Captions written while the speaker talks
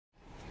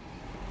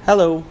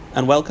Hello,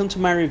 and welcome to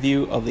my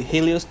review of the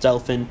Halios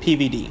Delfin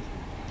PVD.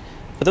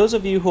 For those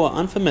of you who are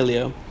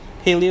unfamiliar,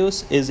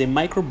 Halios is a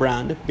micro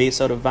brand based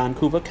out of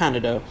Vancouver,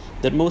 Canada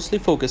that mostly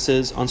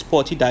focuses on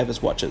sporty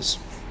divers watches.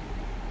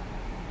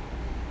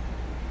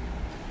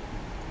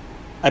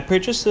 I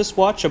purchased this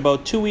watch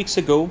about 2 weeks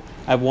ago.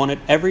 I've worn it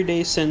every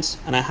day since,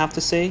 and I have to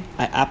say,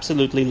 I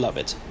absolutely love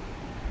it.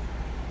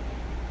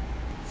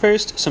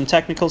 First, some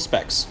technical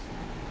specs.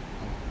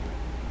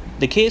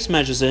 The case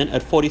measures in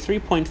at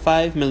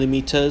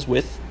 43.5mm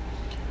width,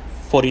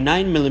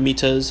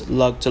 49mm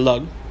lug to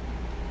lug,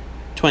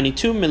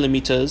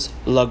 22mm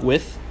lug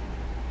width,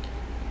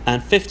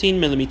 and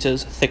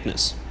 15mm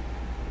thickness.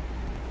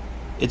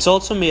 It's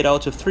also made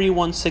out of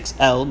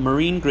 316L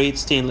marine grade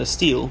stainless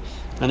steel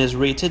and is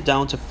rated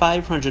down to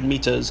 500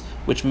 meters,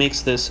 which makes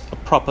this a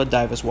proper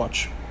diver's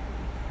watch.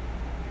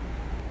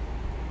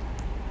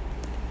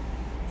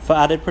 For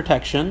added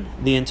protection,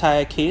 the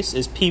entire case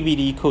is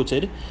PVD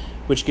coated,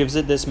 which gives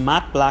it this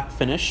matte black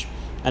finish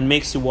and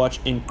makes the watch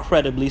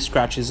incredibly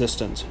scratch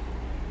resistant.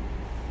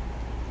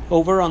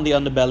 Over on the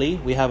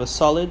underbelly, we have a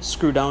solid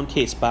screw-down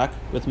case back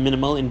with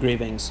minimal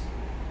engravings.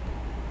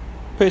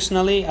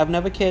 Personally, I've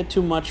never cared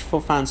too much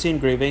for fancy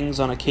engravings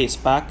on a case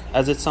back,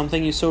 as it's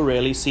something you so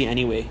rarely see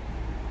anyway.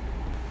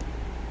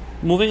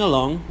 Moving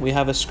along, we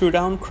have a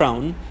screw-down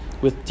crown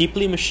with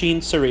deeply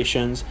machined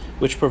serrations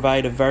which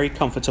provide a very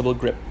comfortable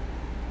grip.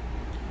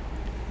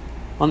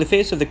 On the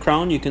face of the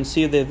crown, you can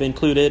see they've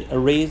included a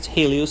raised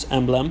Halios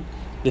emblem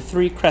with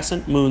 3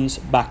 crescent moons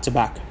back to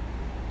back.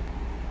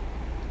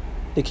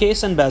 The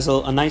case and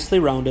bezel are nicely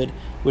rounded,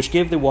 which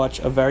give the watch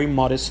a very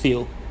modest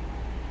feel.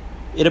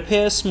 It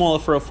appears small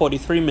for a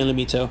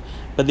 43mm,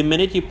 but the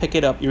minute you pick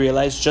it up, you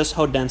realize just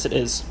how dense it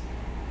is.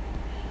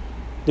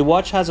 The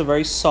watch has a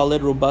very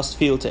solid, robust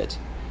feel to it.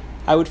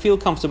 I would feel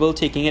comfortable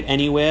taking it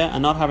anywhere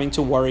and not having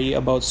to worry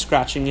about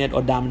scratching it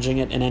or damaging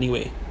it in any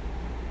way.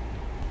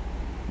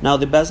 Now,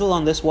 the bezel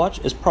on this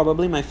watch is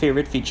probably my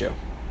favorite feature.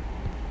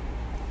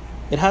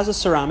 It has a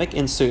ceramic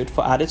insert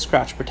for added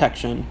scratch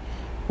protection,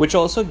 which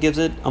also gives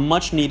it a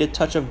much needed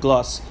touch of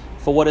gloss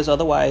for what is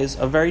otherwise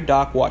a very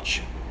dark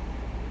watch.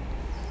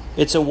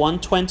 It's a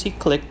 120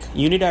 click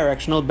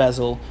unidirectional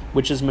bezel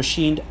which is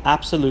machined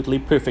absolutely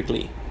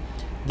perfectly.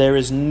 There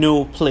is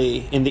no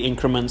play in the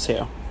increments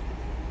here.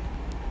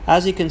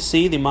 As you can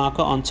see, the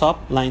marker on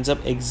top lines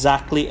up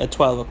exactly at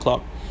 12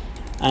 o'clock.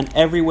 And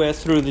everywhere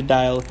through the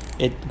dial,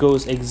 it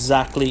goes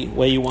exactly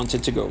where you want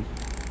it to go.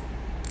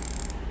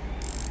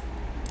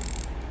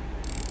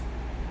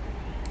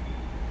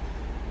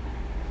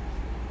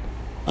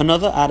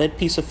 Another added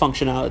piece of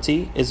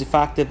functionality is the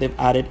fact that they've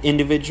added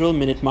individual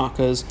minute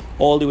markers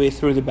all the way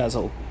through the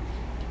bezel.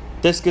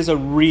 This gives a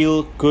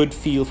real good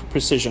feel for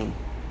precision.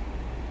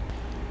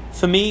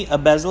 For me, a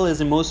bezel is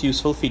the most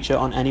useful feature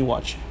on any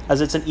watch,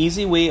 as it's an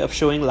easy way of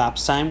showing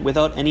lapse time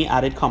without any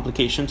added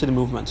complication to the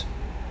movement.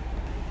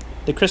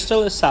 The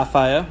crystal is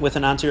sapphire with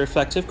an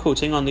anti-reflective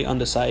coating on the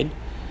underside.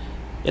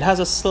 It has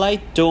a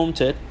slight dome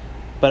to it,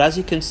 but as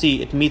you can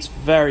see, it meets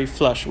very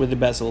flush with the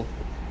bezel.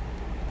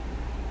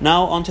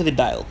 Now onto the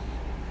dial.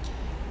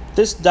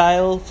 This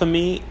dial for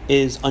me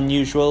is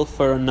unusual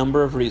for a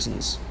number of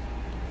reasons.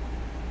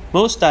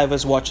 Most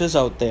divers' watches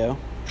out there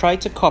try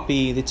to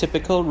copy the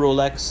typical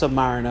Rolex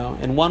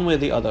Submariner in one way or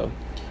the other,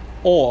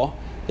 or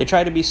they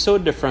try to be so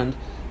different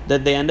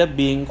that they end up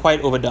being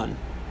quite overdone.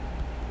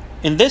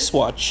 In this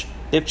watch,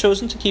 they've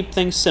chosen to keep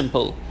things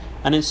simple,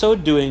 and in so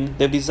doing,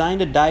 they've designed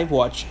a dive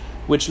watch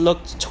which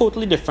looked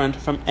totally different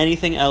from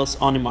anything else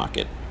on the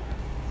market.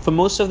 For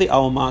most of the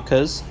hour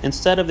markers,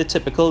 instead of the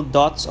typical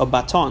dots or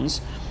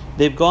batons,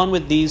 they've gone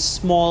with these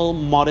small,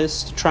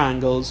 modest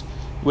triangles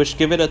which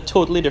give it a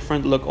totally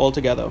different look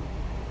altogether.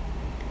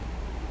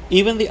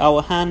 Even the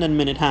hour hand and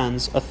minute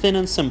hands are thin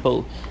and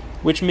simple,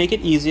 which make it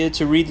easier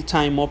to read the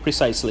time more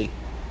precisely.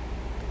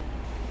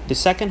 The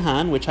second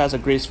hand, which has a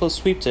graceful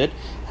sweep to it,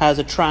 has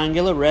a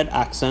triangular red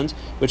accent,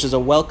 which is a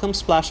welcome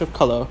splash of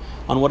color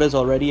on what is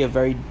already a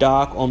very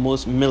dark,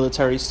 almost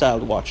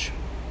military-styled watch.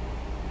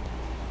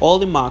 All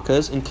the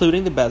markers,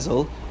 including the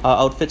bezel,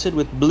 are outfitted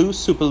with blue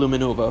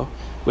superluminova,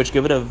 which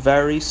give it a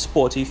very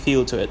sporty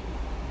feel to it.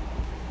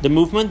 The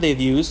movement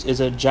they've used is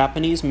a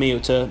Japanese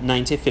Miyota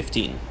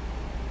 9015.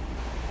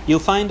 You'll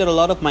find that a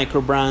lot of micro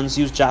brands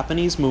use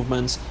Japanese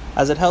movements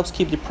as it helps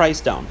keep the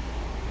price down.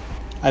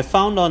 I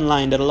found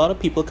online that a lot of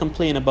people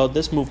complain about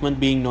this movement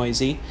being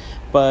noisy,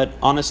 but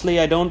honestly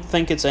I don't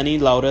think it's any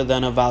louder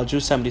than a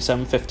Valjoux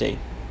 7750.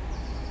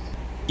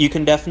 You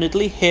can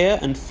definitely hear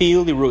and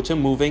feel the rotor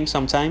moving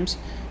sometimes,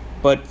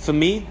 but for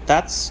me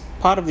that's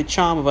part of the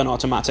charm of an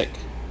automatic.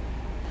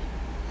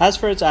 As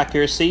for its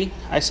accuracy,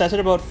 I set it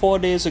about 4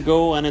 days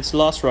ago and it's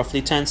lost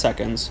roughly 10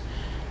 seconds.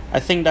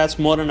 I think that's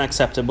more than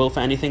acceptable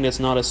for anything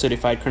that's not a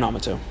certified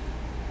chronometer.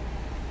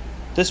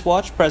 This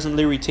watch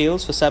presently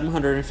retails for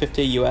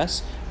 $750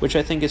 US, which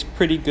I think is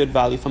pretty good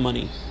value for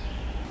money.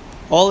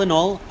 All in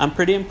all, I'm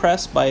pretty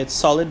impressed by its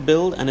solid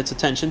build and its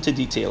attention to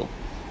detail.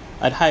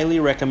 I'd highly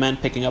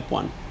recommend picking up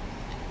one.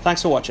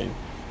 Thanks for watching.